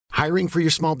Hiring for your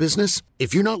small business?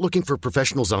 If you're not looking for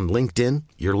professionals on LinkedIn,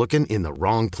 you're looking in the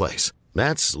wrong place.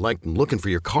 That's like looking for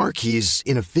your car keys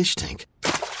in a fish tank.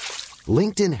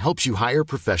 LinkedIn helps you hire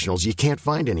professionals you can't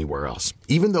find anywhere else,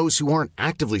 even those who aren't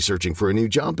actively searching for a new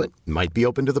job but might be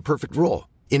open to the perfect role.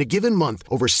 In a given month,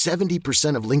 over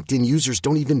 70% of LinkedIn users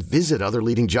don't even visit other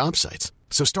leading job sites.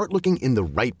 So start looking in the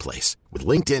right place. With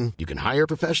LinkedIn, you can hire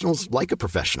professionals like a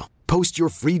professional. Post your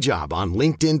free job on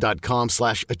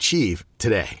linkedin.com/achieve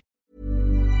today.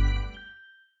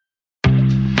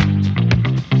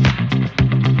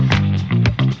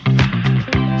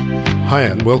 Hi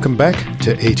and welcome back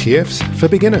to ETFs for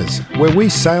Beginners, where we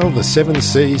sail the seven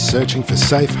seas searching for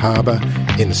safe harbour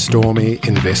in stormy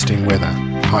investing weather.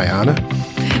 Hi Anna.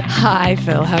 Hi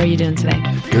Phil, how are you doing today?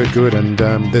 Good. And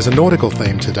there's a nautical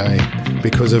theme today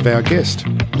because of our guest.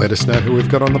 Let us know who we've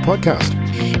got on the podcast.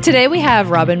 Today we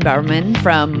have Robin Bowerman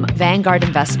from Vanguard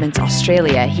Investments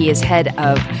Australia. He is head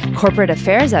of corporate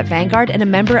affairs at Vanguard and a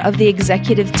member of the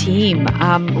executive team.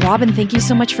 Robin, thank you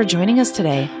so much for joining us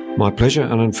today. My pleasure,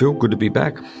 and Phil, good to be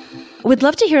back. We'd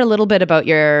love to hear a little bit about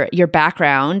your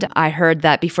background. I heard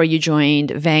that before you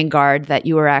joined Vanguard that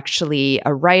you were actually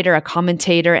a writer, a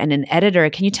commentator, and an editor.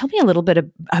 Can you tell me a little bit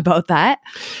about that?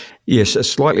 Yes, a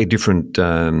slightly different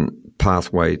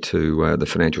pathway to the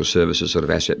financial services sort of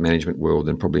asset management world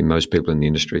than probably most people in the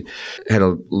industry. Had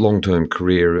a long-term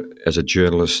career as a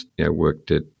journalist,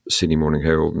 worked at Sydney Morning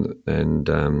Herald and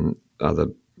other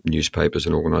newspapers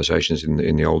and organisations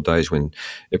in the old days when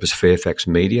it was Fairfax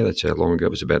Media. That's how long ago.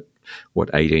 It was about,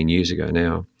 18 years ago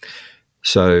now.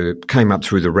 So came up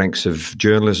through the ranks of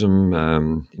journalism,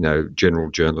 general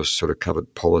journalists, sort of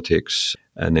covered politics,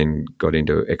 and then got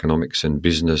into economics and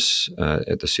business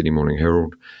at the Sydney Morning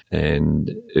Herald,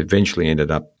 and eventually ended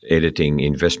up editing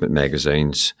investment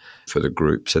magazines for the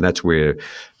group. So that's where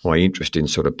my interest in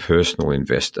sort of personal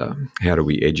investor, how do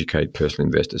we educate personal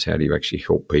investors, how do you actually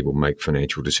help people make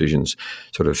financial decisions,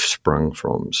 sort of sprung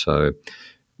from. So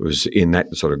it was in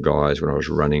that sort of guise when I was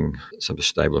running some of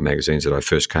Stabler magazines that I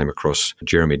first came across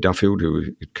Jeremy Duffield, who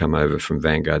had come over from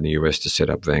Vanguard in the US to set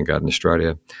up Vanguard in Australia,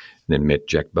 and then met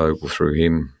Jack Bogle through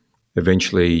him.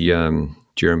 Eventually,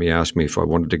 Jeremy asked me if I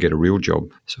wanted to get a real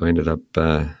job. So I ended up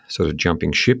sort of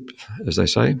jumping ship, as they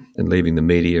say, and leaving the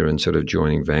media and sort of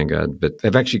joining Vanguard. But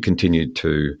they've actually continued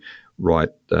to write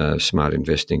smart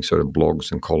investing sort of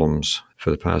blogs and columns for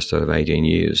the past sort of 18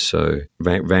 years. So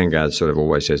Vanguard sort of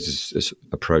always has this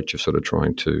approach of sort of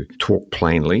trying to talk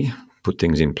plainly, put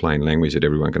things in plain language that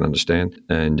everyone can understand,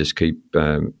 and just keep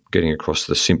getting across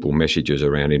the simple messages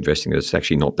around investing. It's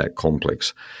actually not that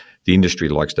complex. The industry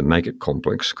likes to make it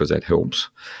complex because that helps,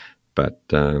 but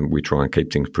we try and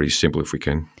keep things pretty simple if we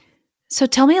can. So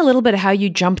tell me a little bit how you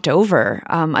jumped over.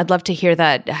 I'd love to hear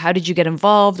that. How did you get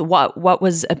involved? What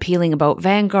was appealing about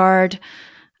Vanguard?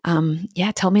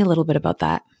 Tell me a little bit about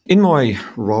that. In my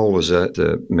role as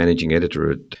the managing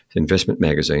editor at investment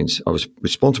magazines, I was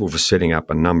responsible for setting up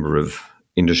a number of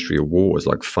industry awards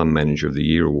like Fund Manager of the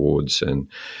Year awards and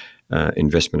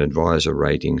investment advisor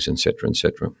ratings, et cetera, et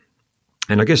cetera.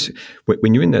 And I guess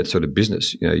when you're in that sort of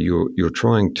business, you're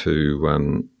trying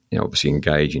to obviously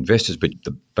engage investors, but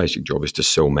the basic job is to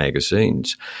sell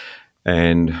magazines.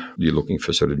 And you're looking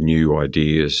for sort of new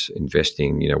ideas,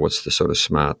 investing, what's the sort of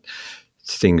smart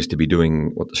things to be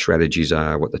doing, what the strategies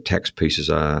are, what the tax pieces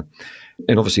are.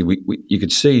 And obviously you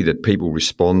could see that people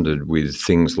responded with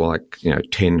things like,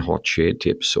 10 hot share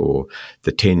tips or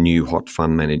the 10 new hot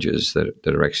fund managers that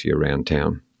are actually around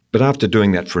town. But after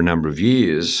doing that for a number of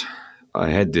years, I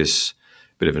had this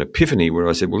bit of an epiphany where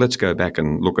I said, well, let's go back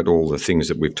and look at all the things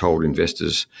that we've told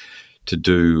investors to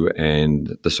do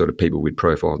and the sort of people we'd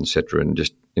profiled, et cetera, and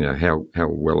just, how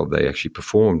well have they actually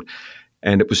performed.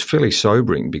 And it was fairly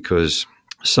sobering because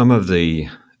some of the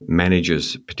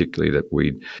managers, particularly that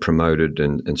we'd promoted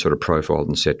and sort of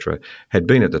profiled, et cetera, had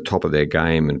been at the top of their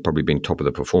game and probably been top of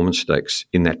the performance stakes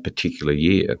in that particular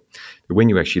year. But when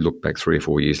you actually look back 3 or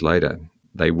 4 years later,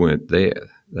 they weren't there.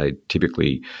 They'd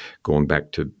typically gone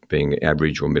back to being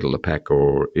average or middle of the pack,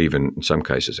 or even in some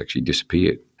cases actually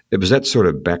disappeared. It was that sort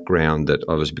of background that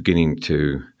I was beginning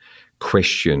to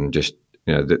question just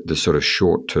the sort of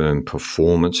short-term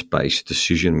performance-based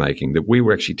decision-making that we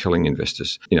were actually telling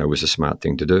investors, was a smart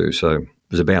thing to do. So it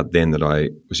was about then that I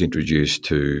was introduced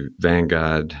to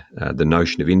Vanguard, the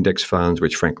notion of index funds,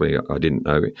 which frankly I didn't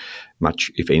know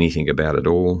much, if anything, about at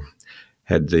all.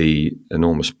 Had the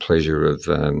enormous pleasure of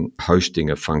hosting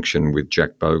a function with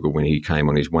Jack Bogle when he came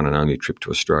on his one and only trip to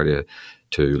Australia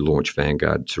to launch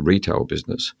Vanguard to retail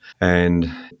business,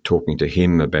 and talking to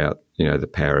him about, the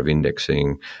power of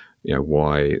indexing,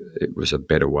 why it was a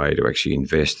better way to actually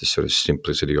invest, the sort of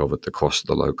simplicity of it, the cost,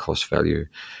 the low cost value.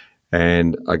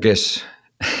 And I guess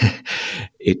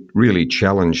it really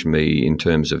challenged me in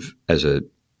terms of, as a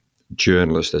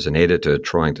journalist, as an editor,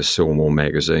 trying to sell more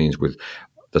magazines with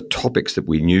the topics that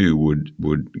we knew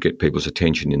would get people's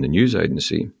attention in the news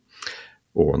agency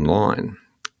or online.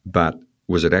 But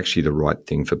was it actually the right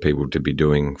thing for people to be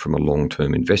doing from a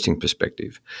long-term investing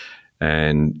perspective?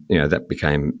 And, that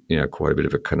became, quite a bit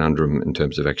of a conundrum in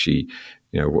terms of actually,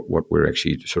 what we're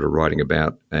actually sort of writing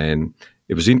about. And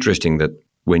it was interesting that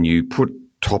when you put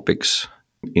topics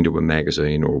into a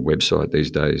magazine or a website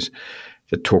these days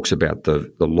that talks about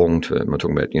the long term, I'm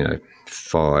talking about,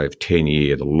 5, 10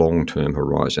 year, the long-term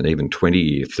horizon, even 20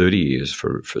 year, 30 years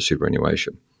for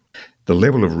superannuation, the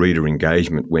level of reader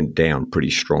engagement went down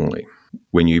pretty strongly.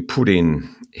 When you put in,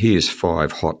 here's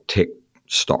 5 hot tech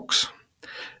stocks,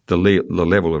 the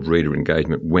level of reader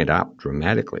engagement went up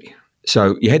dramatically.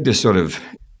 So you had this sort of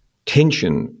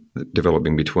tension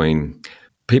developing between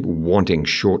people wanting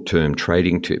short-term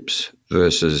trading tips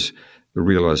versus the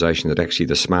realisation that actually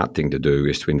the smart thing to do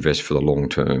is to invest for the long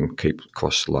term, keep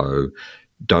costs low,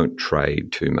 don't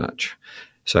trade too much.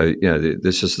 So,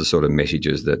 this is the sort of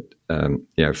messages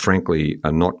that, frankly,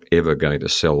 are not ever going to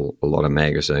sell a lot of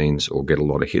magazines or get a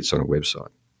lot of hits on a website.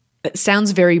 It sounds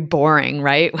very boring,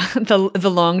 right?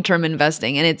 the long-term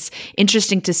investing. And it's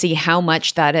interesting to see how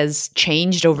much that has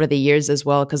changed over the years as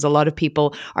well, because a lot of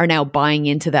people are now buying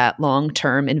into that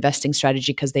long-term investing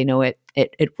strategy because they know it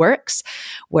works.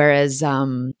 Whereas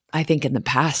I think in the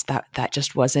past that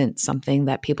just wasn't something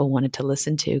that people wanted to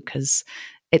listen to because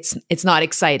it's not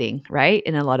exciting, right?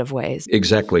 In a lot of ways.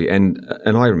 Exactly. And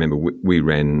I remember we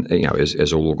ran,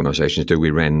 as all organisations do, we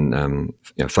ran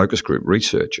focus group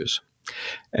researchers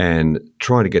and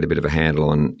trying to get a bit of a handle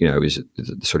on, is it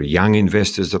the sort of young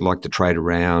investors that like to trade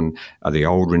around? Are the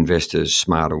older investors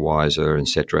smarter, wiser,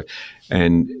 etc.?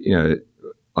 And,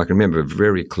 I can remember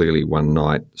very clearly one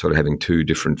night sort of having 2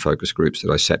 different focus groups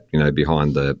that I sat,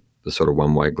 behind the sort of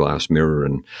one-way glass mirror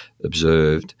and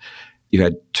observed. You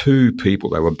had 2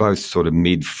 people, they were both sort of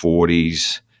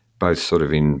mid-40s, both sort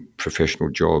of in professional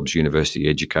jobs, university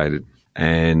educated.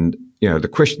 And, the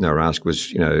question they were asked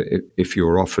was, if you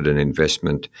were offered an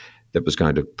investment that was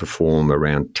going to perform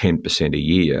around 10% a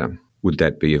year, would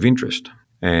that be of interest?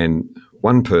 And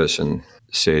one person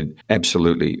said,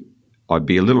 absolutely. I'd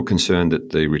be a little concerned that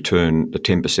the return, the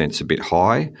 10% is a bit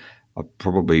high. I'm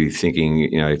probably thinking,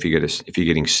 if you're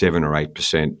getting 7 or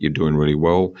 8%, you're doing really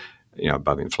well,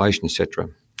 above inflation, etc.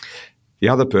 The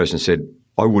other person said,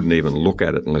 I wouldn't even look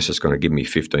at it unless it's going to give me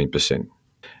 15%.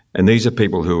 And these are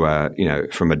people who are,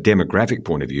 from a demographic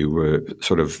point of view, were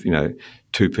sort of,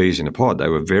 2 peas in a pod. They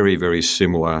were very, very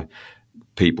similar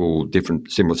people,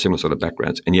 similar sort of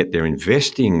backgrounds, and yet their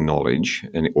investing knowledge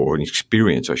or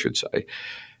experience, I should say,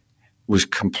 was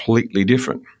completely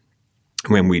different.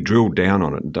 When we drilled down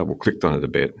on it and double-clicked on it a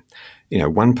bit,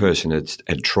 one person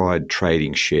had tried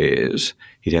trading shares.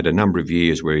 He'd had a number of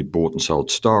years where he'd bought and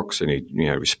sold stocks, and he,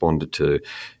 responded to,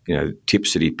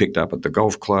 tips that he picked up at the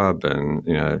golf club, and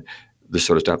this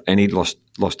sort of stuff. And he'd lost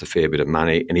a fair bit of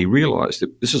money, and he realised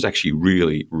that this is actually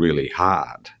really, really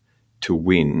hard to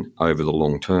win over the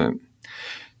long term.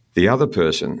 The other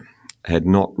person had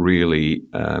not really,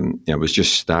 was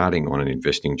just starting on an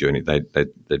investing journey. They'd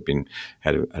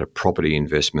had a property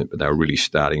investment, but they were really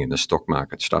starting in the stock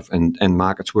market stuff, and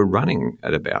markets were running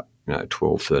at about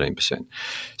 12, 13%.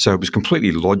 So it was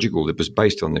completely logical. It was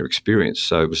based on their experience.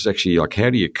 So it was actually like,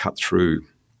 how do you cut through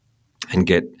and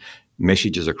get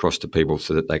messages across to people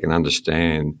so that they can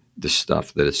understand this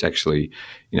stuff, that it's actually,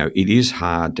 it is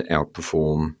hard to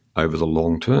outperform over the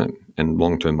long term. And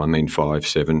long term, I mean 5,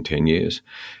 7, 10 years.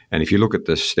 And if you look at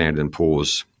the Standard &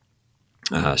 Poor's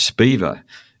SPIVA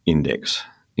index,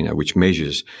 which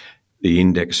measures the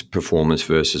index performance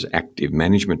versus active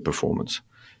management performance,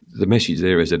 the message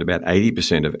there is that about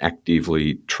 80% of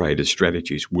actively traded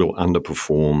strategies will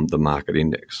underperform the market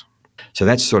index. So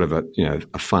that's sort of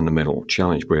a fundamental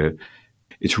challenge where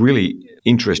it's really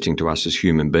interesting to us as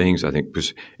human beings, I think,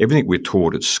 because everything we're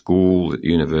taught at school, at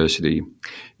university,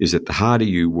 is that the harder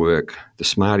you work, the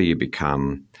smarter you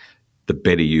become, the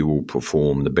better you will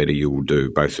perform, the better you will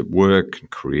do, both at work,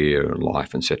 career,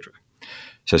 life, etc.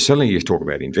 So suddenly you talk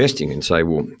about investing and say,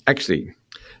 well, actually,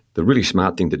 the really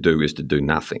smart thing to do is to do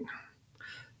nothing.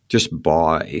 Just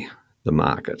buy the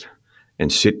market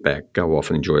and sit back, go off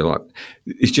and enjoy life.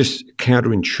 It's just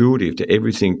counterintuitive to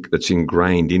everything that's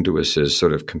ingrained into us as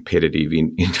sort of competitive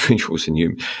individuals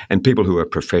and people who are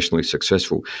professionally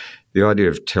successful. The idea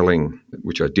of telling,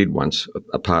 which I did once,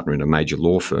 a partner in a major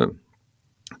law firm,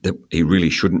 that he really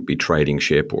shouldn't be trading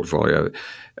share portfolio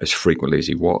as frequently as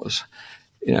he was.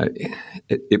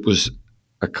 It was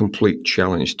a complete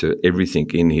challenge to everything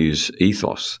in his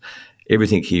ethos.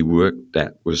 Everything he worked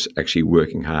at was actually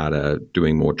working harder,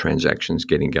 doing more transactions,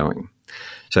 getting going.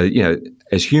 So,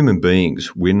 as human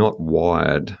beings, we're not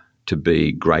wired to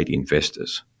be great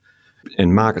investors.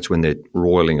 And markets, when they're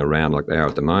roiling around like they are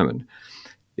at the moment,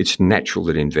 it's natural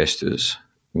that investors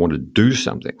want to do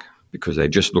something because they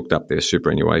just looked up their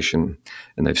superannuation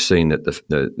and they've seen that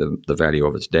the value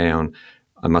of it's down.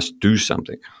 I must do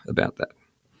something about that.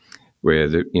 Where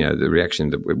the reaction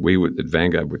that at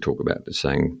Vanguard would talk about is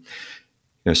saying,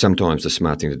 sometimes the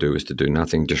smart thing to do is to do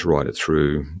nothing, just ride it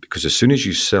through, because as soon as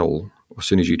you sell or as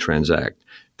soon as you transact,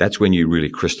 that's when you really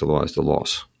crystallise the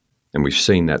loss. And we've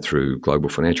seen that through global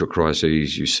financial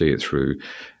crises. You see it through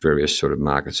various sort of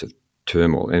markets of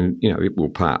turmoil, and it will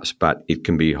pass, but it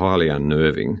can be highly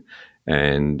unnerving.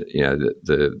 And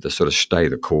the sort of stay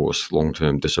the course,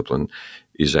 long-term discipline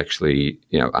is actually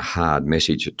a hard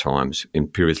message at times in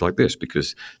periods like this,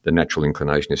 because the natural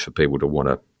inclination is for people to want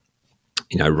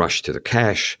to rush to the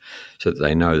cash so that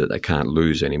they know that they can't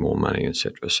lose any more money,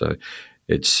 etc. So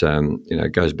it's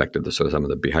it goes back to the sort of some of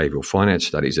the behavioural finance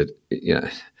studies that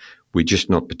we're just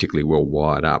not particularly well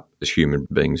wired up as human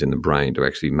beings in the brain to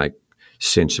actually make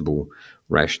sensible,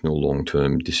 rational,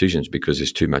 long-term decisions because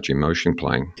there's too much emotion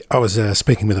playing. I was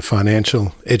speaking with a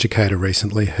financial educator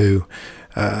recently who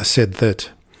said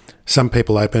that some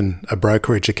people open a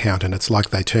brokerage account and it's like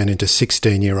they turn into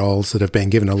 16-year-olds that have been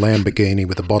given a Lamborghini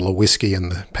with a bottle of whiskey in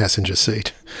the passenger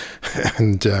seat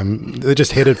and they're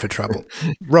just headed for trouble.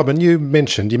 Robin, you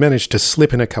managed to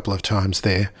slip in a couple of times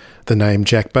there the name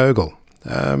Jack Bogle.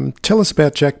 Tell us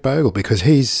about Jack Bogle, because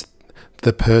he's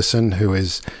the person who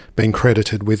has been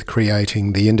credited with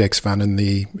creating the index fund and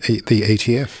the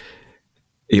ETF.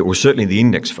 Yeah, well, certainly the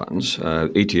index funds.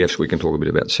 ETFs we can talk a bit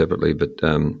about separately, but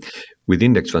with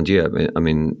index funds, I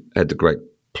had the great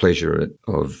pleasure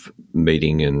of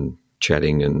meeting and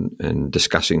chatting and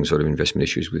discussing sort of investment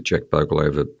issues with Jack Bogle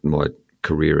over my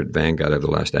career at Vanguard over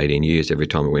the last 18 years. Every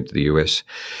time I went to the US,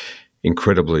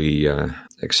 incredibly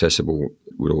accessible,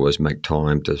 would always make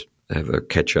time to have a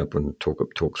catch up and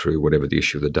talk through whatever the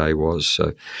issue of the day was.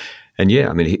 So, and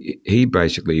he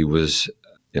basically was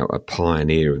a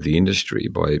pioneer of the industry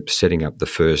by setting up the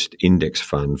first index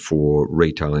fund for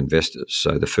retail investors.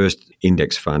 So the first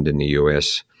index fund in the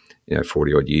US,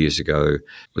 40 odd years ago,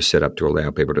 was set up to allow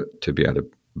people to be able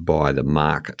to buy the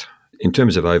market. In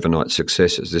terms of overnight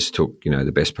successes, this took,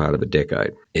 the best part of a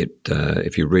decade.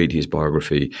 If you read his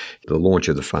biography, the launch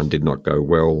of the fund did not go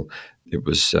well.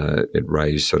 It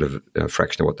raised sort of a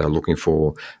fraction of what they were looking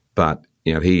for, but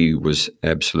he was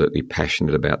absolutely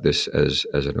passionate about this as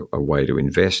a way to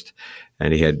invest,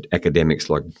 and he had academics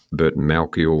like Burton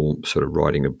Malkiel sort of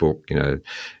writing a book,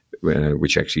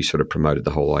 which actually sort of promoted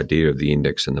the whole idea of the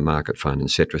index and the market fund,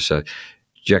 etc. So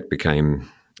Jack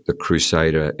became the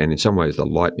crusader and in some ways the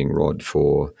lightning rod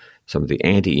for some of the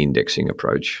anti-indexing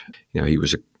approach. He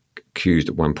was accused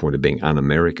at one point of being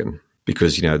un-American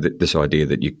because, this idea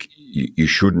that you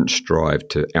shouldn't strive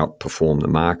to outperform the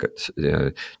market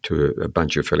to a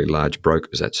bunch of fairly large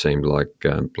brokers. That seemed like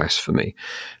blasphemy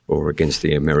or against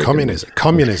the American... Communism.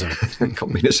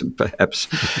 Communism, perhaps.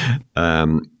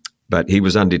 But he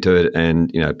was undeterred,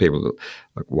 and, people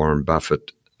like Warren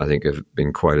Buffett, I think, have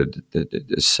been quoted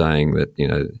as saying that,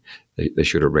 they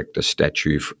should erect a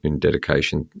statue in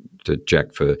dedication to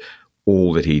Jack for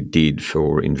all that he did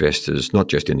for investors, not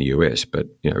just in the US, but,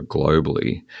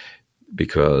 globally,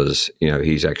 because,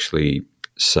 he's actually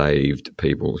saved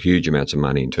people huge amounts of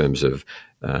money in terms of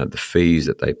the fees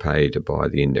that they pay to buy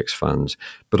the index funds,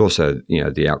 but also,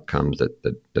 the outcomes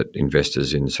that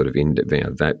investors in sort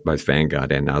of both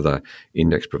Vanguard and other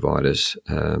index providers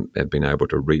have been able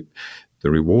to reap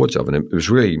the rewards of it. And it was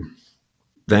really,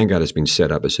 Vanguard has been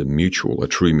set up as a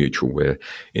true mutual, where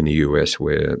in the US,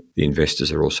 where the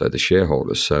investors are also the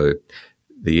shareholders. So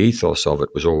the ethos of it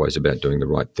was always about doing the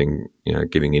right thing,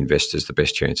 giving investors the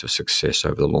best chance of success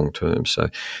over the long term. So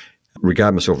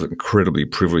regard myself incredibly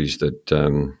privileged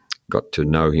that got to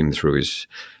know him through his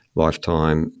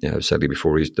lifetime, sadly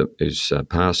before his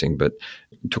passing, but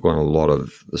took on a lot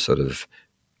of the sort of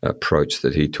approach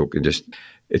that he took, and just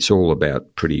it's all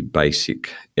about pretty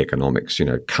basic economics.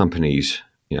 Companies,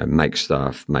 make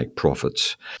stuff, make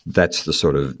profits. That's the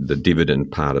sort of the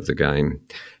dividend part of the game.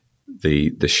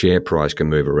 The share price can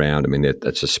move around. I mean,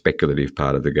 that's a speculative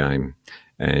part of the game,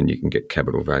 and you can get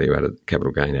capital gain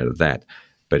out of that.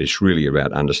 But it's really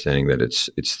about understanding that it's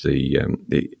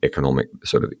the economic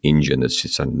sort of engine that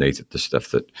sits underneath it, the stuff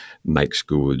that makes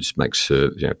goods,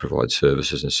 provides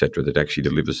services, etc., that actually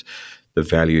delivers the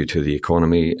value to the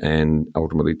economy and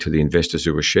ultimately to the investors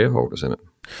who are shareholders in it.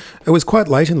 It was quite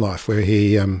late in life where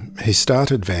he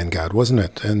started Vanguard, wasn't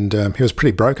it? And he was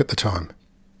pretty broke at the time.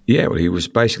 Yeah, well, he was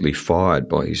basically fired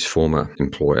by his former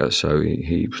employer, so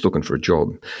he was looking for a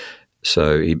job.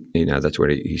 So that's where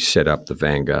he set up the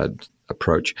Vanguard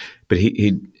approach. But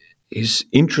his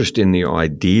interest in the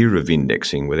idea of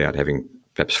indexing, without having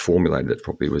perhaps formulated it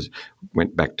properly,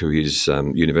 went back to his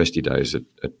university days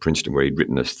at Princeton, where he'd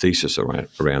written a thesis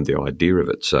around the idea of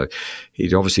it. So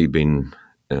he'd obviously been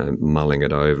mulling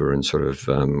it over and sort of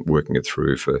working it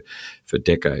through for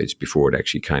decades before it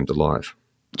actually came to life.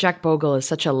 Jack Bogle is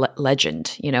such a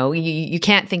legend. You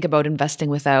can't think about investing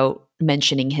without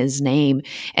mentioning his name.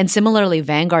 And similarly,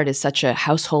 Vanguard is such a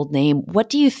household name. What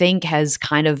do you think has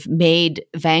kind of made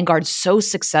Vanguard so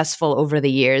successful over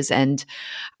the years? And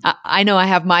I know I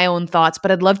have my own thoughts,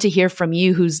 but I'd love to hear from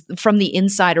you, who's from the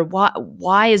insider.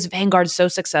 Why is Vanguard so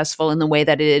successful in the way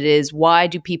that it is? Why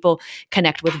do people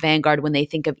connect with Vanguard when they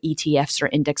think of ETFs or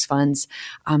index funds?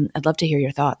 I'd love to hear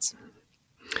your thoughts.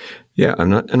 Yeah,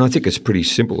 and I think it's pretty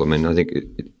simple. I mean, I think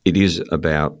it is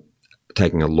about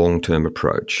taking a long-term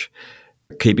approach,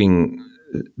 keeping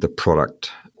the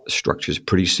product structures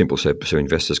pretty simple so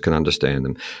investors can understand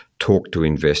them, talk to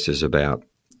investors about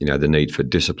the need for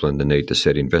discipline, the need to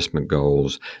set investment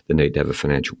goals, the need to have a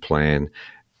financial plan,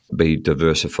 be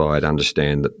diversified,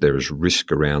 understand that there is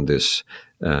risk around this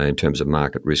in terms of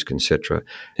market risk, etc.,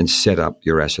 and set up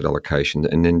your asset allocation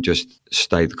and then just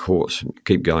stay the course,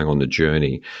 keep going on the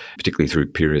journey, particularly through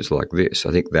periods like this.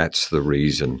 I think that's the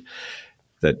reason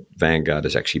that Vanguard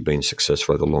has actually been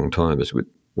successful over a long time, is with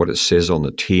what it says on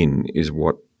the tin is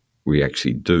what we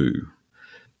actually do.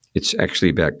 It's actually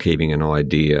about keeping an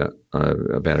idea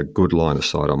about a good line of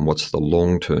sight on what's the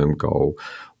long-term goal,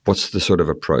 what's the sort of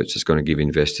approach that's going to give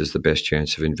investors the best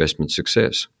chance of investment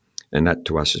success. And that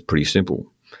to us is pretty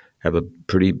simple. Have a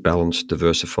pretty balanced,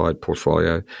 diversified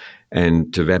portfolio,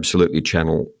 and to absolutely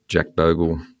channel Jack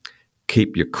Bogle,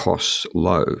 keep your costs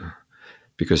low,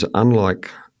 because unlike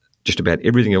just about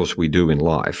everything else we do in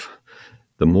life,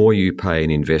 the more you pay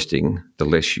in investing, the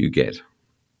less you get.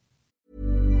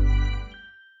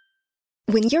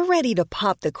 When you're ready to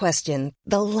pop the question,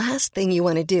 the last thing you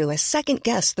want to do is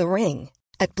second-guess the ring.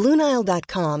 At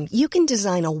BlueNile.com, you can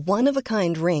design a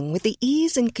one-of-a-kind ring with the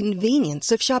ease and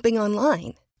convenience of shopping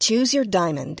online. Choose your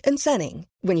diamond and setting.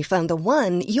 When you find the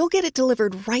one, you'll get it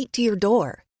delivered right to your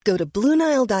door. Go to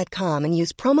BlueNile.com and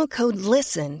use promo code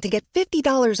LISTEN to get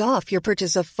 $50 off your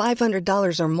purchase of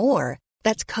 $500 or more.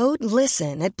 That's code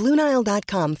LISTEN at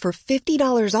BlueNile.com for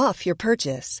 $50 off your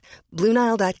purchase.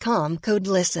 BlueNile.com, code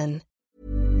LISTEN.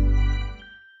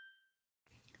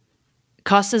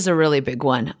 Cost is a really big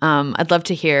one. I'd love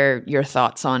to hear your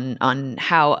thoughts on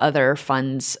how other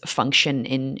funds function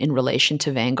in relation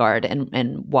to Vanguard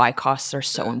and why costs are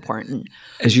so important.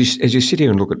 As you sit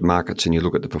here and look at markets and you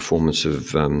look at the performance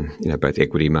of both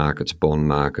equity markets, bond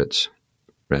markets,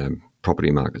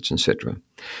 property markets, etc.,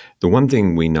 the one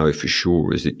thing we know for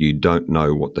sure is that you don't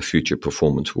know what the future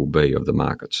performance will be of the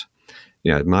markets.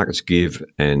 Markets give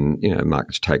and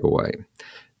markets take away.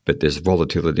 But there's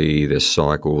volatility, there's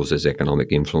cycles, there's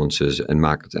economic influences and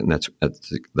markets, and that's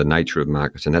the nature of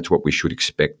markets, and that's what we should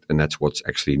expect, and that's what's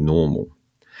actually normal.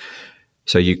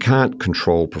 So you can't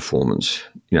control performance.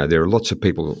 There are lots of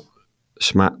people,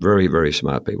 smart, very, very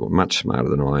smart people, much smarter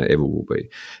than I ever will be,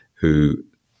 who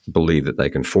believe that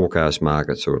they can forecast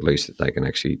markets, or at least that they can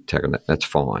actually tackle that. That's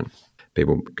fine.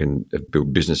 People can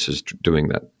build businesses doing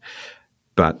that.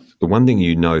 But the one thing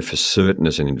you know for certain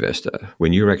as an investor,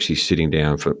 when you're actually sitting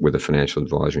down with a financial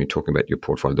advisor and you're talking about your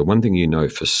portfolio, the one thing you know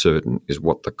for certain is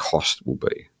what the cost will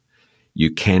be.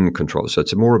 You can control. So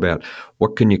it's more about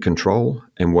what can you control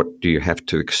and what do you have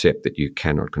to accept that you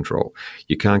cannot control.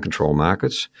 You can't control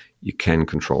markets. You can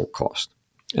control cost.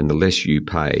 And the less you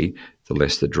pay, the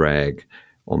less the drag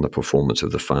on the performance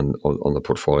of the fund, on the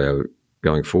portfolio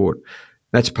going forward.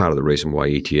 That's part of the reason why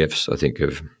ETFs, I think,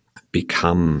 have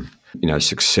become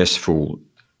successful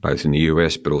both in the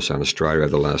US but also in Australia over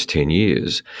the last 10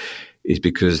 years, is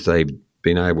because they've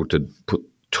been able to put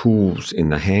tools in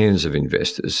the hands of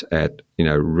investors at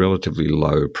relatively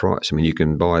low price. I mean, you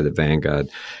can buy the Vanguard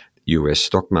US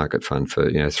stock market fund for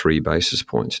 3 basis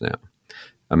points now.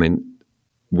 I mean,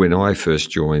 when I first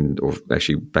joined, or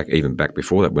actually back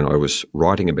before that, when I was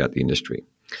writing about the industry,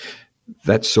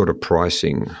 that sort of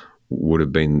pricing would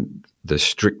have been the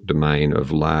strict domain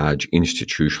of large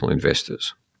institutional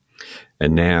investors.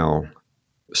 And now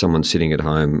someone sitting at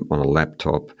home on a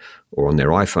laptop or on their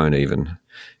iPhone even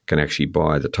can actually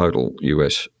buy the total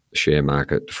US share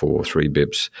market for 3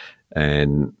 bips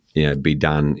and be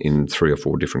done in 3 or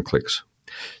 4 different clicks.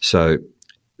 So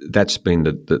that's been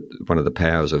one of the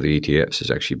powers of the ETFs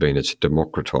has actually been it's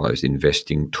democratized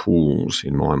investing tools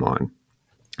in my mind.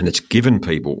 And it's given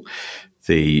people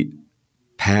the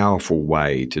powerful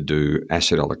way to do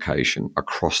asset allocation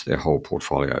across their whole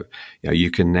portfolio. You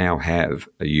can now have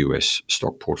a US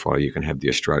stock portfolio, you can have the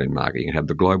Australian market, you can have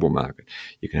the global market,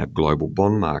 you can have global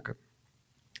bond market.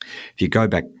 If you go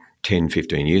back 10,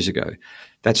 15 years ago,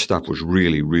 that stuff was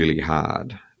really, really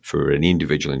hard for an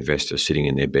individual investor sitting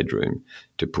in their bedroom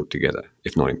to put together,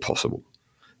 if not impossible.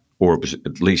 Or it was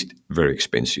at least very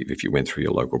expensive if you went through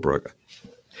your local broker.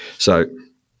 So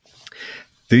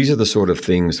these are the sort of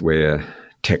things where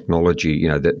technology,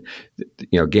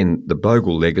 again, the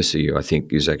Bogle legacy, I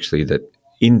think, is actually that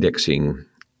indexing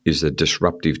is a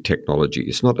disruptive technology.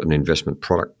 It's not an investment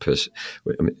product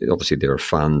obviously there are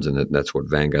funds and that's what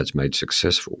Vanguard's made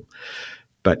successful.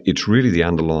 But it's really the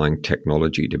underlying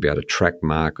technology to be able to track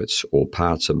markets or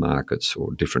parts of markets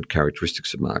or different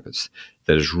characteristics of markets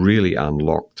that has really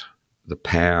unlocked the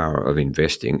power of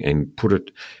investing and put it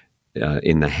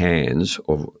in the hands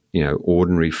of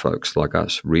ordinary folks like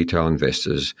us, retail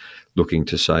investors looking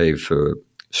to save for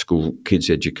school kids'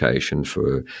 education,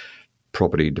 for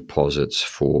property deposits,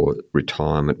 for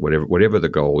retirement, whatever the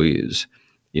goal is.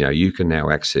 You can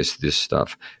now access this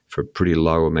stuff for a pretty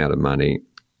low amount of money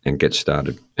and get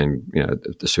started. And,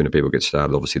 the sooner people get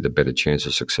started, obviously, the better chance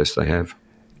of success they have.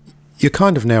 You're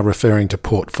kind of now referring to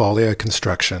portfolio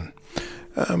construction.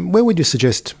 Where would you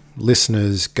suggest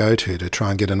listeners go to try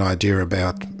and get an idea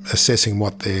about assessing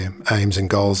what their aims and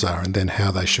goals are and then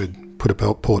how they should put a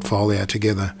portfolio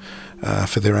together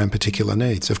for their own particular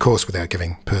needs, of course, without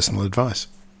giving personal advice?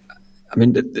 I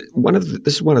mean,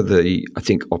 this is one of the, I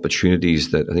think, opportunities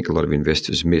that I think a lot of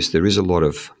investors miss. There is a lot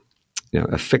of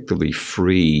effectively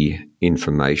free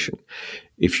information.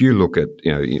 If you look at,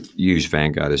 use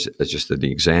Vanguard as just an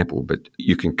example, but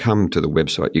you can come to the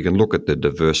website, you can look at the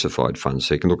diversified funds.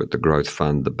 So you can look at the growth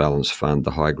fund, the balanced fund,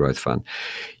 the high growth fund.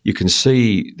 You can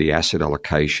see the asset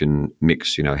allocation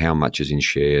mix, how much is in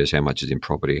shares, how much is in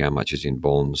property, how much is in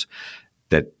bonds,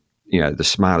 that the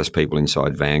smartest people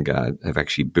inside Vanguard have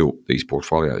actually built these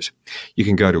portfolios. You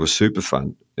can go to a super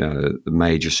fund, the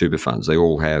major super funds. They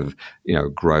all have,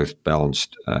 growth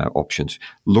balanced options.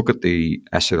 Look at the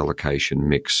asset allocation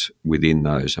mix within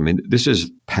those. I mean, this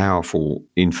is powerful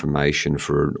information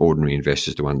for ordinary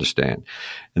investors to understand.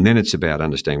 And then it's about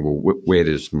understanding, well, where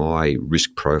does my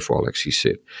risk profile actually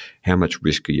sit? How much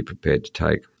risk are you prepared to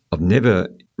take? I've never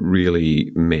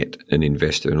really met an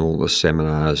investor in all the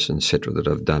seminars, et cetera, that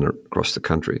I've done across the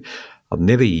country. I've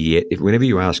never yet, whenever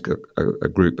you ask a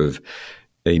group of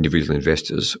individual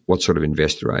investors, what sort of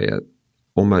investor are you?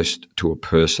 Almost to a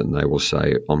person, they will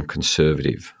say, I'm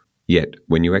conservative. Yet,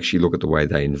 when you actually look at the way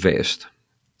they invest,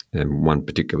 and one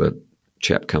particular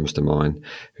chap comes to mind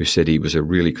who said he was a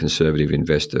really conservative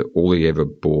investor, all he ever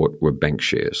bought were bank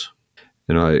shares.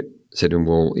 And I said to him,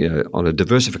 well, on a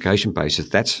diversification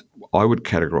basis, I would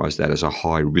categorise that as a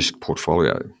high-risk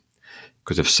portfolio.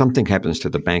 Because if something happens to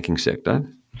the banking sector,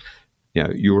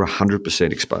 you're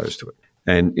 100% exposed to it.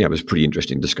 And it was a pretty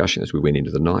interesting discussion as we went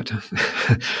into the night.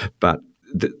 But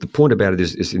the point about it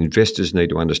is investors need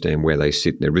to understand where they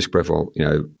sit in their risk profile.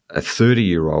 A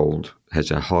 30-year-old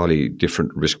has a highly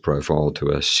different risk profile to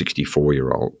a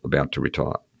 64-year-old about to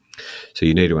retire. So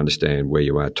you need to understand where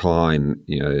you are. Time,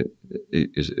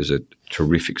 is a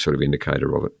terrific sort of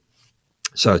indicator of it.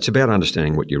 So it's about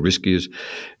understanding what your risk is,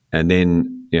 and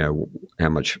then how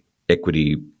much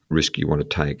equity risk you want to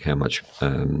take, how much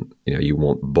you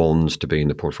want bonds to be in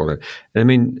the portfolio. And I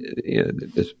mean,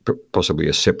 there's possibly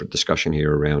a separate discussion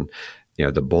here around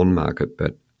the bond market,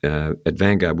 but at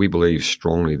Vanguard we believe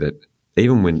strongly that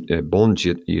even when bonds,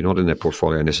 you're not in their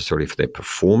portfolio necessarily for their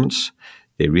performance.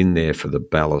 They're in there for the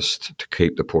ballast to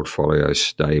keep the portfolio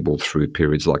stable through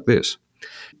periods like this.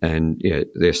 And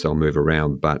yes, they'll move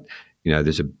around, but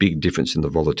there's a big difference in the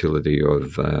volatility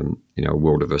of a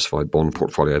well-diversified bond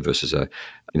portfolio versus a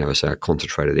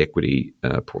concentrated equity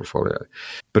portfolio.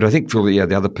 But I think, Phil, the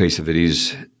other piece of it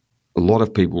is a lot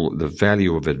of people, the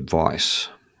value of advice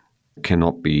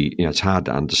cannot be, it's hard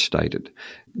to understate it.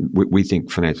 We think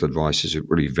financial advice is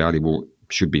really valuable,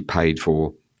 should be paid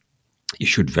for. You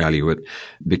should value it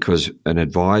because an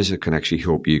advisor can actually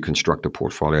help you construct a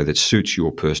portfolio that suits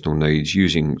your personal needs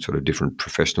using sort of different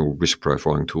professional risk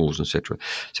profiling tools, etc.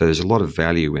 So there's a lot of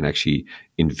value in actually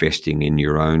investing in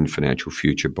your own financial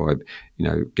future by,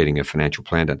 getting a financial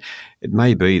plan done. It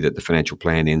may be that the financial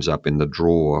plan ends up in the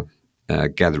drawer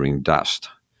gathering dust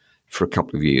for a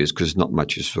couple of years because not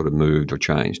much has sort of moved or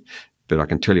changed. But I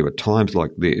can tell you at times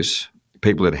like this,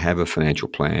 people that have a financial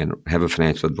plan, have a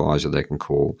financial advisor they can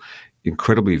call,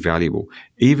 incredibly valuable.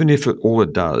 Even if all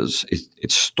it does is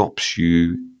it stops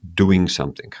you doing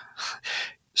something.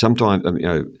 Sometimes,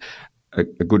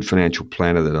 a good financial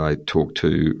planner that I talk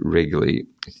to regularly,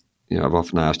 I've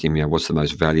often asked him, what's the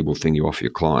most valuable thing you offer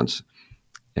your clients?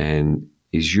 And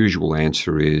his usual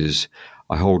answer is,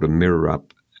 I hold a mirror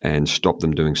up and stop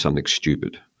them doing something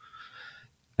stupid.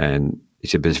 And he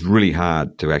said, but it's really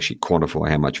hard to actually quantify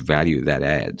how much value that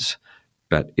adds.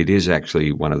 But it is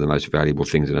actually one of the most valuable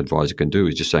things an advisor can do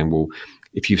is just saying, well,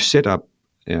 if you've set up,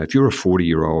 if you're a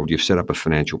 40-year-old, you've set up a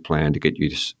financial plan to get you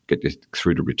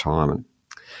through to retirement,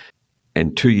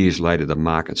 and 2 years later the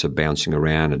markets are bouncing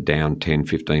around and down 10,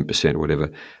 15% or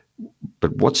whatever,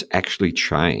 but what's actually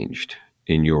changed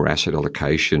in your asset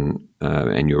allocation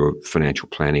and your financial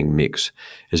planning mix?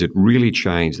 Has it really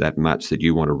changed that much that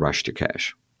you want to rush to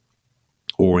cash?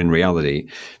 Or in reality,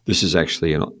 this is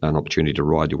actually an opportunity to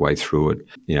ride your way through it,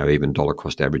 even dollar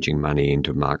cost averaging money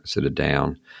into markets that are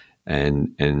down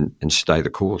and stay the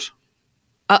course.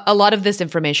 A lot of this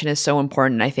information is so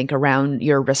important, I think, around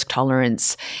your risk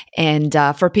tolerance. And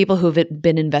for people who've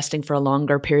been investing for a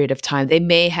longer period of time, they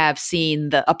may have seen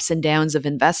the ups and downs of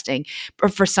investing.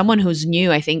 But for someone who's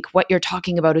new, I think what you're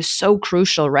talking about is so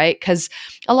crucial, right? Because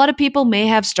a lot of people may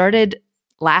have started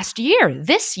last year,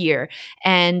 this year,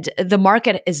 and the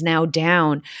market is now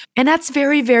down. And that's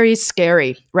very, very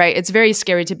scary, right? It's very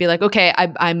scary to be like, okay,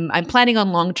 I'm planning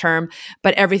on long term,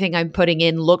 but everything I'm putting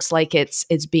in looks like it's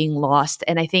being lost.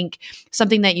 And I think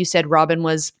something that you said, Robin,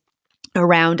 was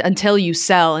around until you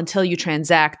sell, until you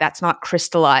transact, that's not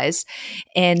crystallized.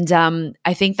 And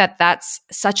I think that that's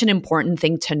such an important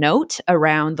thing to note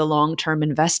around the long-term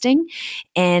investing.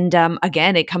 And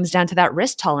again, it comes down to that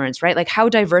risk tolerance, right? Like how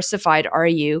diversified are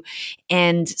you?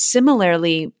 And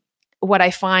similarly, what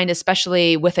I find,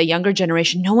 especially with a younger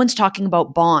generation, no one's talking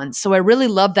about bonds. So I really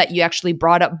love that you actually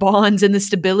brought up bonds and the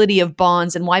stability of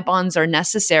bonds and why bonds are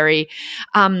necessary.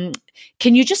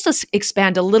 Can you just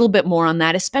expand a little bit more on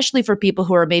that, especially for people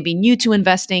who are maybe new to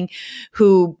investing,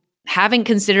 who haven't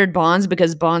considered bonds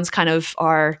because bonds kind of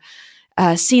are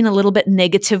seen a little bit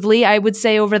negatively, I would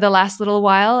say, over the last little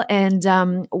while, and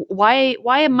why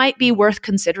it might be worth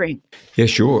considering? Yeah,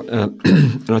 sure.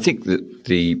 And I think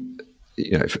that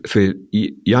for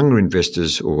younger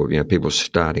investors or people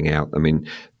starting out, I mean,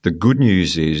 the good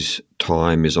news is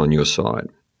time is on your side.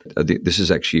 This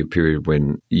is actually a period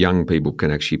when young people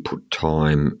can actually put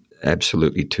time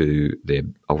absolutely to their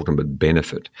ultimate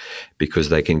benefit because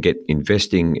they can get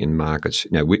investing in markets.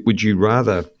 Now, would you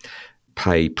rather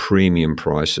pay premium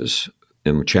prices,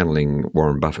 and we're channeling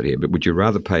Warren Buffett here, but would you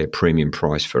rather pay a premium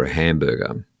price for a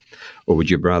hamburger, or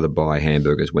would you rather buy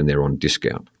hamburgers when they're on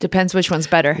discount? Depends which one's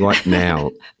better. Right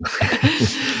now,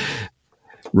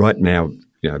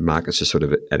 markets are sort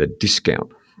of at a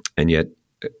discount, and yet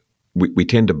we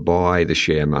tend to buy the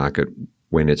share market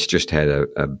when it's just had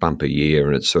a bumper year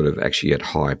and it's sort of actually at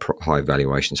high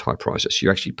valuations, high prices.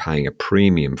 You're actually paying a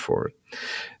premium for it.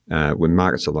 When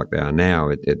markets are like they are now,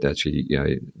 it actually,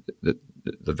 the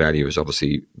value is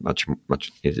obviously much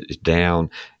is down,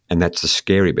 and that's the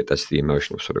scary bit. That's the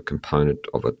emotional sort of component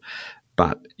of it.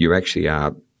 But you actually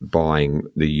are buying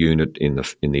the unit in the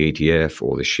ETF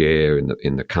or the share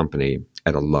in the company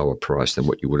at a lower price than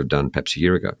what you would have done perhaps a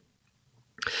year ago.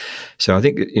 So I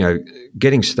think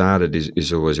getting started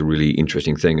is always a really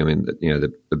interesting thing. I mean,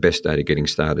 the best day to getting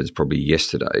started is probably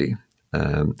yesterday,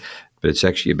 but it's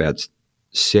actually about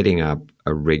setting up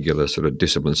a regular sort of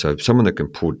discipline. So someone that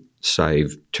can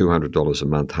save $200 a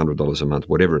month, $100 a month,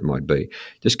 whatever it might be,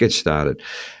 just get started.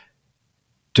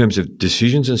 In terms of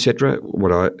decisions, etc.,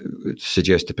 what I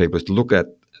suggest to people is to look at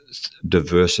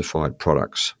diversified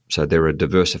products. So there are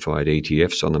diversified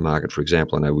ETFs on the market, for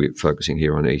example. I know we're focusing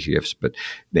here on ETFs, but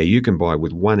now you can buy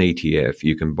with one ETF,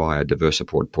 you can buy a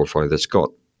diversified portfolio that's got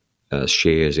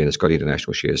shares in it, it's got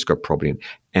international shares, it's got property in it,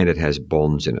 and it has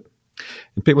bonds in it.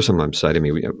 And people sometimes say to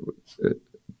me,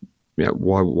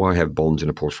 why have bonds in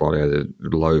a portfolio?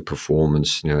 The low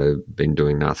performance, been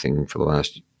doing nothing for the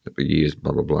last years,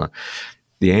 blah, blah, blah.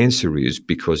 The answer is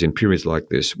because in periods like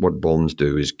this, what bonds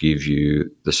do is give you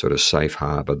the sort of safe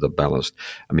harbor, the ballast.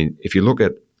 I mean, if you look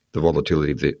at the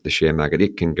volatility of the share market,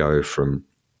 it can go from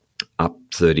up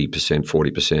 30%,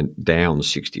 40%, down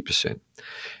 60%.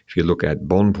 If you look at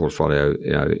bond portfolio,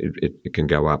 it can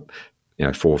go up 4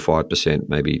 or 5%,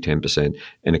 maybe 10%,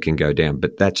 and it can go down.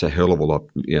 But that's a hell of a lot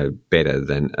better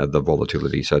than the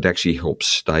volatility. So it actually helps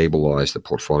stabilize the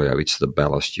portfolio. It's the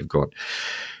ballast you've got.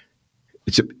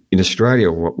 In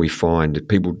Australia, what we find,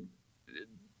 people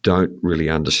don't really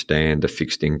understand the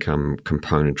fixed income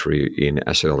componentry in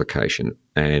asset allocation.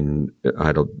 And I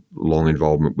had a long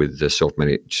involvement with the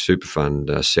self-managed super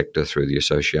fund sector through the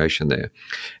association there.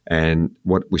 And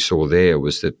what we saw there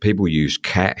was that people use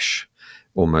cash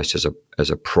almost as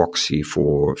a proxy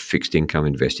for fixed income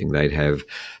investing. They'd have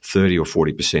 30 or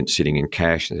 40% sitting in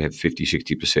cash, and they'd have 50,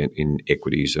 60% in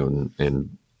equities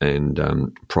and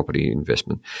property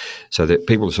investment. So that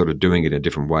people are sort of doing it in a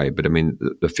different way. But I mean,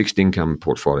 the fixed income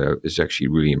portfolio is actually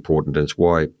really important. And it's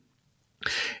why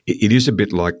it is a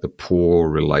bit like the poor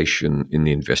relation in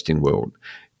the investing world.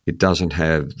 It doesn't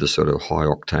have the sort of high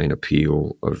octane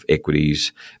appeal of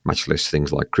equities, much less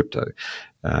things like crypto.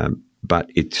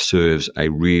 But it serves a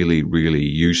really, really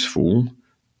useful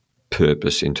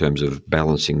purpose in terms of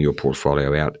balancing your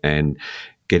portfolio out and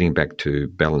getting back to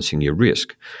balancing your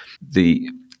risk.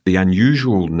 The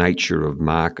unusual nature of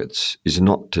markets is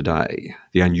not today.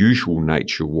 The unusual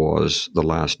nature was the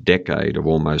last decade of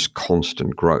almost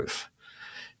constant growth.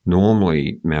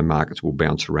 Normally, our markets will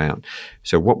bounce around.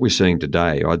 So what we're seeing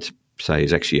today, I'd say,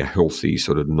 is actually a healthy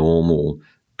sort of normal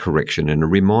correction and a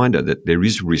reminder that there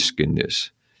is risk in this.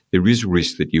 There is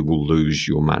risk that you will lose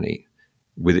your money.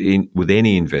 With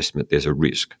any investment, there's a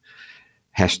risk.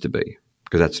 Has to be,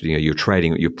 because that's, you're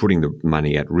trading, you're putting the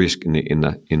money at risk in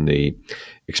the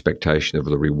expectation of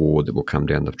the reward that will come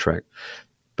down the track.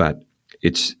 But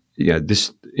it's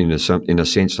this in a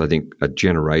sense, I think a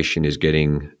generation is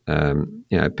getting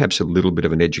perhaps a little bit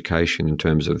of an education in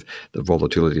terms of the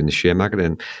volatility in the share market,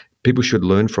 and people should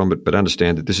learn from it, but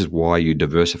understand that this is why you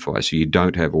diversify. So you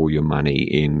don't have all your money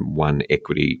in one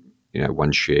equity,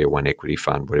 one share, one equity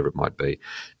fund, whatever it might be,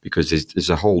 because there's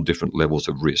a whole different levels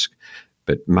of risk.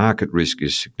 But market risk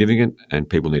is significant, and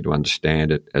people need to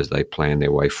understand it as they plan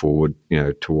their way forward,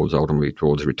 ultimately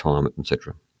towards retirement,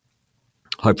 etc.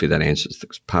 Hopefully that answers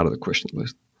part of the question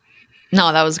list.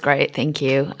 No, that was great. Thank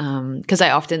you. Because I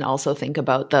often also think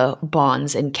about the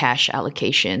bonds and cash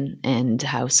allocation and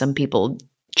how some people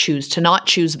choose to not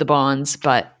choose the bonds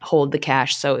but hold the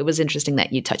cash. So it was interesting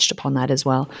that you touched upon that as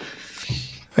well.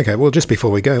 Okay, well, just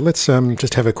before we go, let's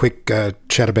just have a quick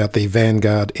chat about the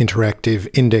Vanguard Interactive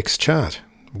Index Chart,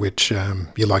 which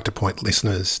you like to point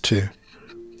listeners to.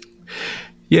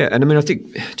 Yeah, and I mean, I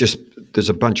think just there's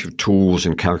a bunch of tools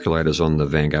and calculators on the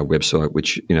Vanguard website,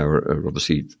 which are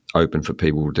obviously open for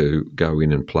people to go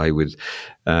in and play with.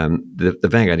 The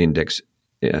Vanguard Index,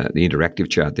 the interactive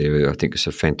chart there, I think is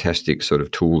a fantastic sort of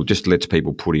tool. Just lets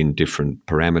people put in different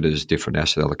parameters, different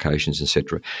asset allocations,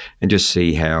 etc., and just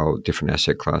see how different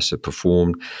asset classes have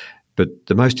performed. But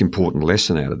the most important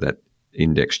lesson out of that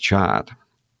index chart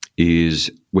is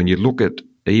when you look at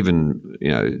even,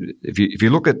 if you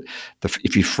look at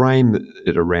if you frame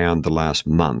it around the last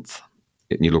month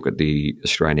and you look at the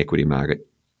Australian equity market,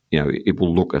 it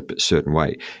will look a certain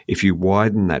way. If you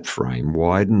widen that frame,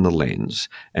 widen the lens,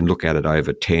 and look at it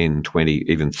over 10, 20,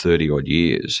 even 30 odd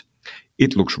years,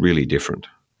 it looks really different.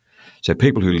 So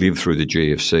people who lived through the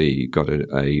GFC got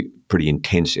a pretty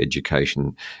intense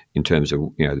education in terms of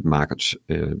markets,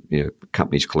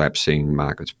 companies collapsing,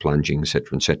 markets plunging, et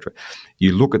cetera, et cetera.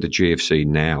 You look at the GFC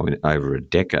now in over a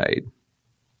decade,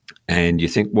 and you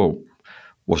think, well,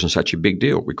 wasn't such a big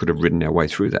deal. We could have ridden our way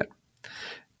through that.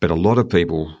 But a lot of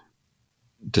people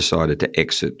decided to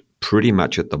exit pretty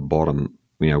much at the bottom,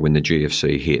 when the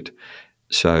GFC hit.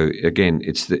 So again,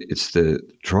 it's the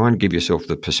try and give yourself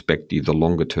the perspective, the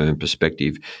longer term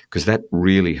perspective, because that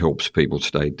really helps people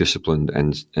stay disciplined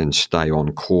and stay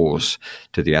on course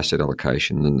to the asset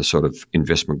allocation and the sort of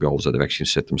investment goals that they've actually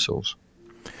set themselves.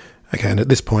 Okay, and at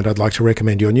this point, I'd like to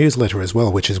recommend your newsletter as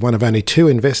well, which is one of only 2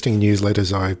 investing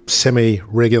newsletters I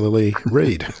semi-regularly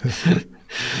read.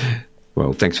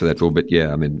 Well, thanks for that, Phil. But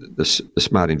yeah, I mean, the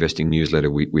Smart Investing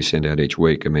newsletter we send out each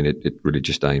week, I mean, it really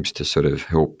just aims to sort of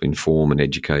help inform and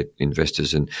educate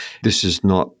investors. And this is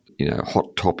not,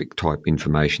 hot topic type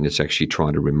information. It's actually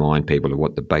trying to remind people of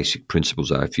what the basic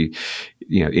principles are. If the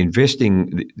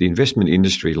investment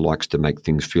industry likes to make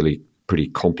things pretty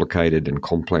complicated and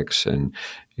complex, and,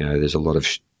 there's a lot of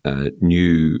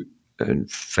new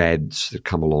fads that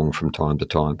come along from time to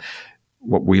time.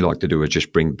 What we like to do is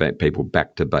just bring people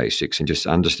back to basics and just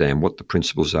understand what the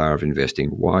principles are of investing,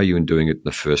 why are you doing it in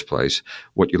the first place,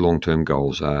 what your long-term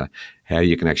goals are, how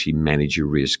you can actually manage your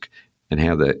risk, and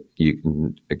how that you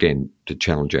can, again, to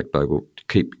challenge Jack Bogle,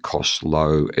 keep costs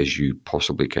low as you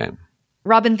possibly can.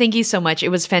 Robin, thank you so much. It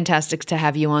was fantastic to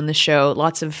have you on the show.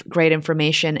 Lots of great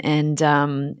information. And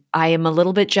I am a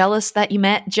little bit jealous that you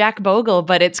met Jack Bogle,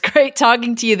 but it's great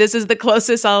talking to you. This is the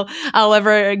closest I'll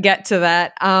ever get to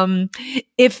that.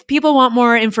 If people want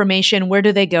more information, where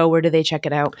do they go? Where do they check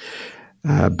it out?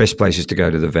 Best place is to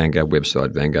go to the Vanguard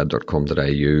website,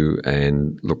 vanguard.com.au,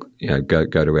 and look, go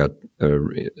to our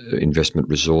investment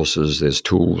resources. There's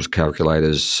tools,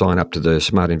 calculators. Sign up to the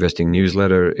Smart Investing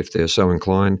newsletter if they're so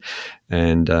inclined,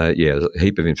 and there's a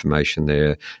heap of information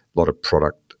there. A lot of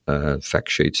product fact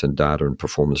sheets and data and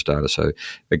performance data. So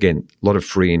again, a lot of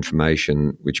free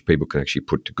information which people can actually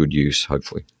put to good use.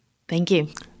 Hopefully. Thank you.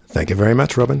 Thank you very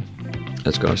much, Robin.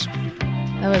 Thanks, guys.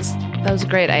 That was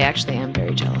great. I actually am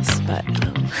very jealous, but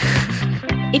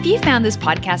If you found this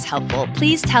podcast helpful,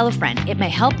 please tell a friend. It may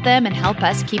help them and help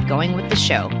us keep going with the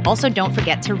show. Also, don't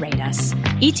forget to rate us.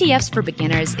 ETFs for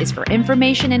Beginners is for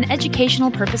information and educational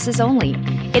purposes only.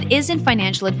 It isn't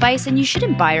financial advice, and you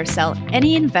shouldn't buy or sell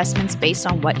any investments based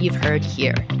on what you've heard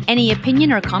here. Any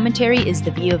opinion or commentary is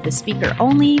the view of the speaker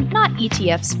only, not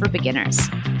ETFs for Beginners.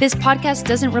 This podcast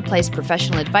doesn't replace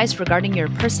professional advice regarding your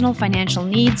personal financial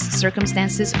needs,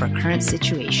 circumstances, or current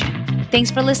situation.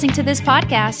 Thanks for listening to this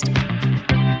podcast.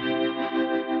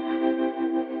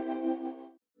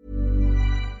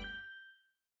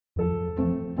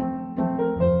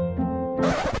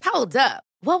 Hold up.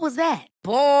 What was that?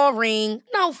 Boring.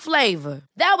 No flavor.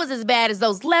 That was as bad as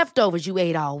those leftovers you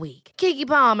ate all week. Keke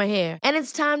Palmer here, and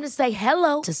it's time to say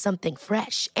hello to something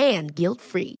fresh and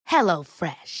guilt-free.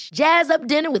 HelloFresh. Jazz up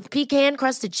dinner with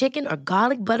pecan-crusted chicken or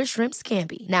garlic butter shrimp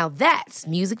scampi. Now that's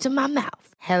music to my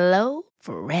mouth.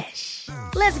 HelloFresh.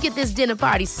 Let's get this dinner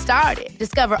party started.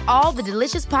 Discover all the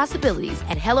delicious possibilities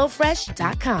at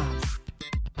HelloFresh.com.